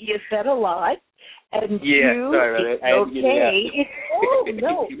 One, you said a lot. And yeah, two, sorry about that. it's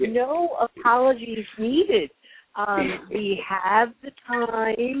okay. No apologies needed. We have the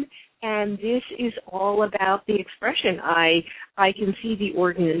time, and this is all about the expression. I can see the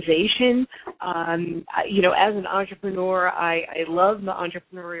organization. As an entrepreneur, I love the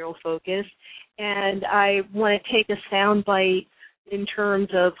entrepreneurial focus, and I want to take a soundbite in terms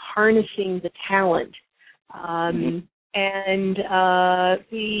of harnessing the talent and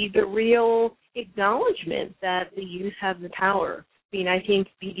the real acknowledgement that the youth have the power. I mean, I think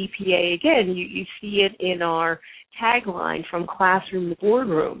BDPA, again, you see it in our tagline, from classroom to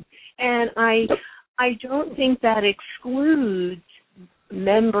boardroom. And I don't think that excludes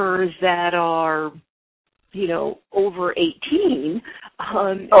members that are, over 18.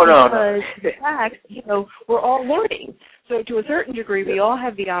 Because, in fact, we're all learning. So to a certain degree, we all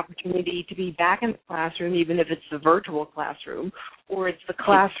have the opportunity to be back in the classroom, even if it's the virtual classroom, or it's the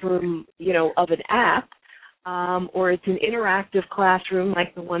classroom, of an app, or it's an interactive classroom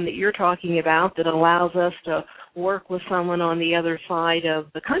like the one that you're talking about that allows us to work with someone on the other side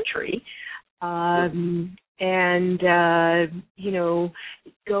of the country.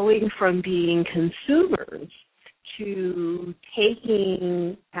 Going from being consumers to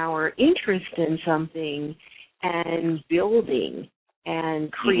taking our interest in something and building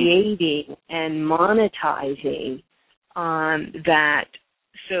and creating and monetizing that,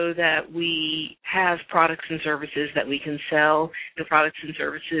 so that we have products and services that we can sell, the products and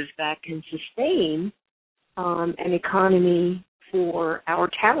services that can sustain an economy for our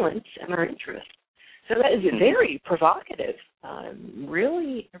talents and our interests. So that is very provocative.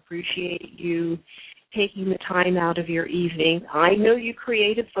 Really appreciate you taking the time out of your evening. I know you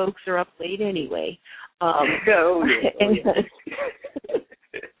creative folks are up late anyway. I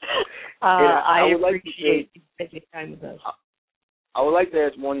appreciate you taking time with us. I would like to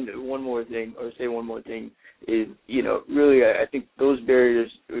ask one more thing, or say one more thing, is, really I think those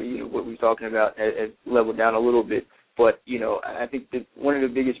barriers, what we're talking about has leveled down a little bit. But, I think that one of the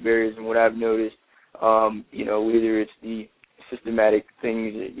biggest barriers, and what I've noticed, whether it's the systematic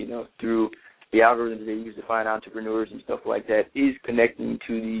things, through the algorithms they use to find entrepreneurs and stuff like that, is connecting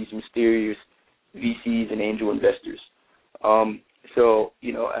to these mysterious VCs and angel investors. I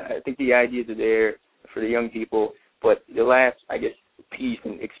think the ideas are there for the young people, but the last, piece,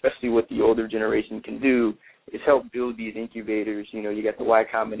 and especially what the older generation can do, is help build these incubators. You got the Y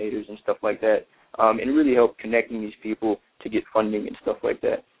Combinators and stuff like that, and really help connecting these people to get funding and stuff like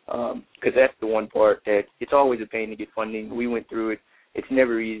that. because that's the one part that it's always a pain to get funding. We went through it. It's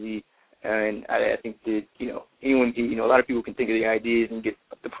never easy. And I think that, anyone can, a lot of people can think of the ideas and get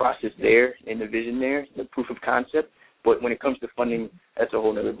the process there and the vision there, the proof of concept. But when it comes to funding, that's a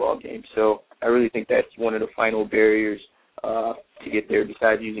whole other ballgame. So I really think that's one of the final barriers to get there,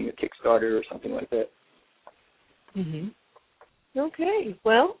 besides using a Kickstarter or something like that. Mm-hmm. Okay.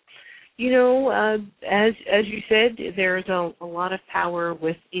 Well, as you said, there's a lot of power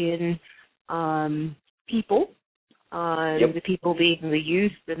within people. Yep. The people being the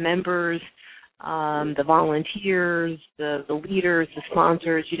youth, the members, the volunteers, the leaders, the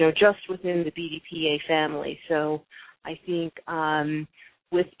sponsors, just within the BDPA family. So I think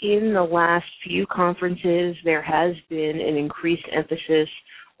within the last few conferences, there has been an increased emphasis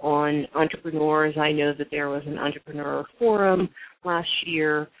on entrepreneurs. I know that there was an entrepreneur forum last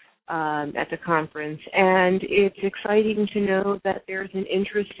year at the conference, and it's exciting to know that there's an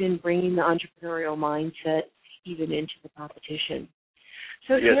interest in bringing the entrepreneurial mindset even into the competition.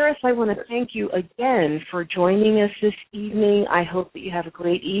 So, yes. Terrace, I want to thank you again for joining us this evening. I hope that you have a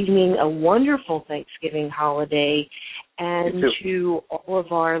great evening, a wonderful Thanksgiving holiday, and to all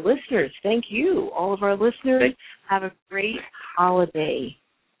of our listeners, thank you. All of our listeners, have a great holiday.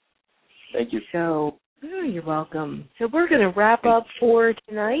 Thank you. So, you're welcome. So we're going to wrap up for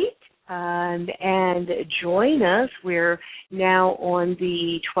tonight. And join us. We're now on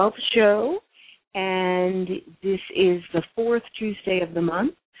the 12th show, and this is the 4th Tuesday of the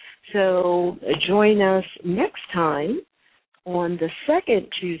month. So join us next time on the 2nd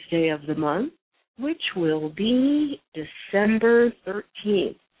Tuesday of the month, which will be December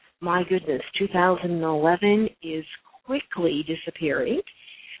 13th. My goodness, 2011 is quickly disappearing.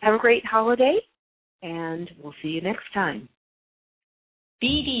 Have a great holiday, and we'll see you next time.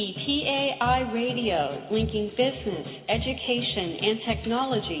 BDPA iRadio, linking business, education, and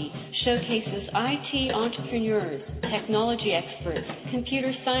technology, showcases IT entrepreneurs, technology experts,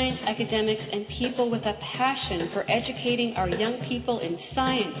 computer science academics, and people with a passion for educating our young people in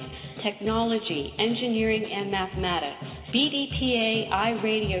science, technology, engineering, and mathematics. BDPA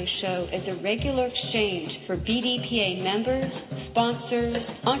iRadio Show is a regular exchange for BDPA members, sponsors,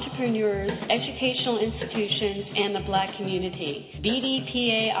 entrepreneurs, educational institutions, and the Black community.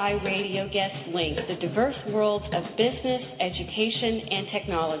 BDPA iRadio guests link the diverse worlds of business, education, and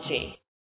technology.